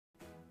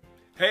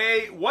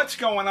Hey, what's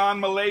going on,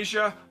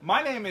 Malaysia?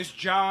 My name is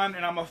John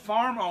and I'm a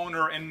farm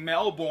owner in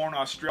Melbourne,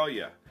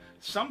 Australia.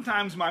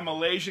 Sometimes my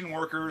Malaysian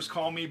workers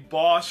call me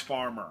Boss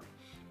Farmer.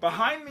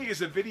 Behind me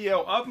is a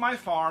video of my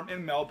farm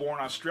in Melbourne,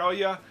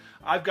 Australia.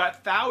 I've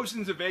got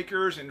thousands of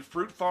acres and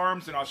fruit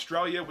farms in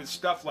Australia with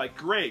stuff like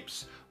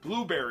grapes,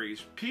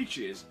 blueberries,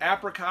 peaches,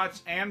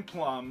 apricots, and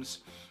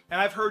plums.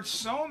 And I've heard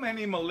so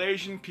many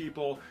Malaysian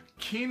people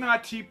kena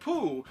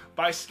tipu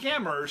by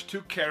scammers to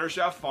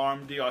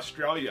Bekerja di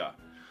Australia.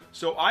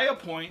 So I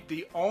appoint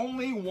the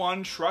only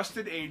one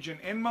trusted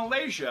agent in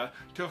Malaysia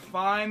to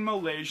find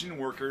Malaysian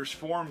workers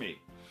for me.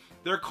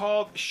 They're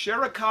called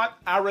Syarikat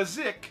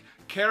Arazik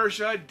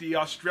Bekerja di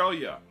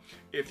Australia.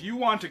 If you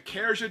want to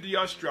Bekerja di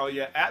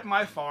Australia at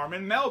my farm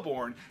in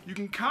Melbourne, you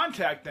can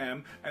contact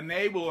them and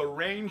they will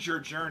arrange your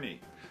journey.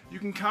 You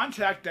can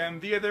contact them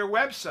via their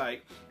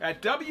website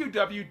at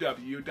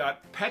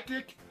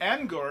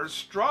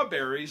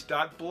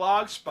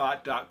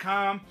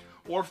www.petikangurstrawberries.blogspot.com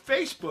or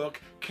Facebook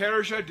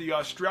Bekerja di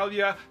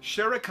Australia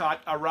Syarikat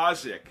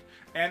Arazik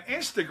and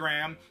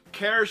Instagram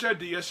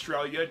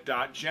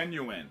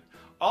bekerjadiaustralia.genuine.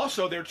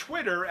 Also their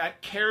Twitter at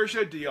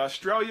Bekerja di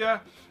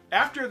Australia.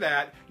 After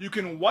that, you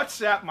can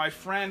WhatsApp my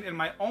friend and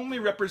my only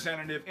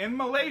representative in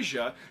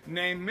Malaysia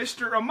named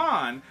Mr.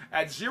 Aman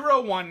at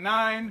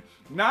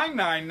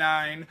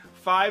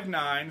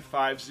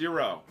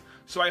 019-999-5950.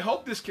 So I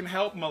hope this can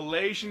help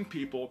Malaysian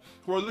people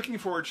who are looking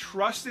for a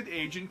trusted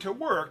agent to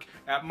work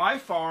at my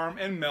farm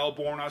in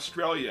Melbourne,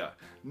 Australia.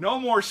 No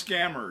more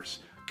scammers.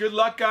 Good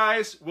luck,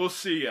 guys. We'll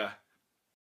see ya.